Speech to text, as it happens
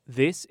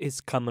This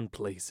is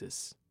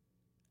Commonplaces.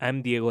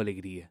 I'm Diego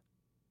Alegría.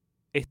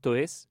 Esto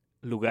es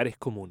Lugares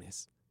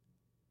Comunes.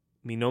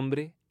 Mi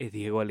nombre es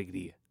Diego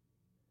Alegría.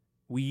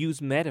 We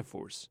use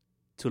metaphors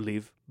to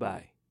live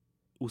by.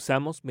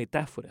 Usamos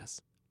metáforas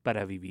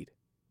para vivir.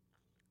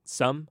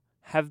 Some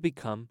have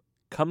become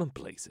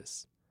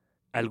commonplaces.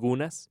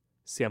 Algunas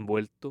se han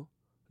vuelto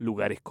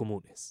lugares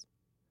comunes.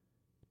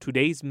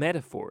 Today's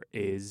metaphor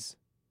is...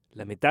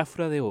 La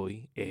metáfora de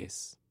hoy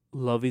es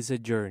Love is a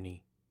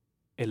journey.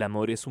 El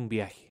amor es un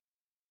viaje.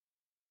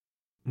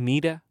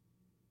 Mira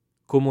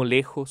cómo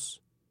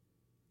lejos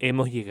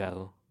hemos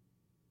llegado.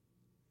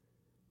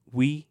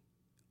 We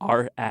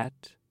are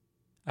at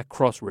a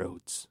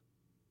crossroads.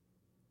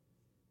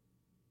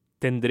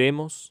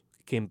 Tendremos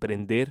que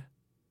emprender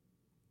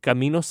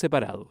caminos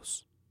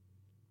separados.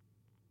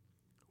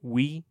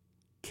 We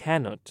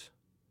cannot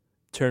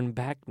turn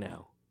back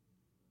now.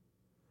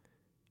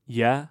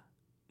 Ya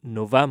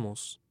no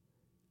vamos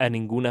a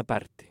ninguna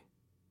parte.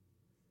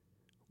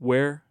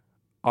 Where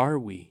are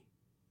we?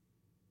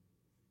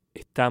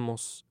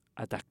 Estamos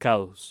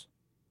atascados.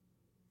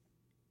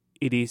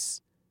 It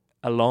is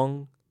a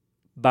long,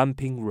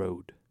 bumping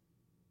road.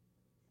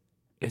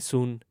 Es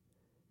un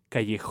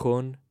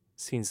callejón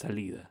sin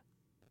salida.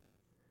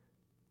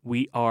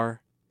 We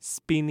are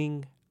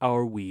spinning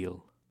our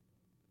wheel.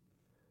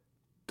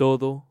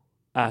 Todo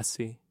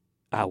hace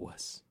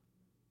aguas.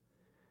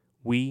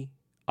 We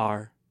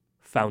are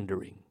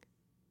foundering.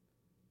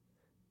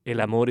 El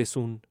amor es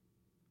un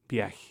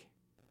viaje.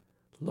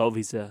 Love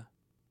is a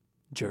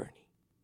journey.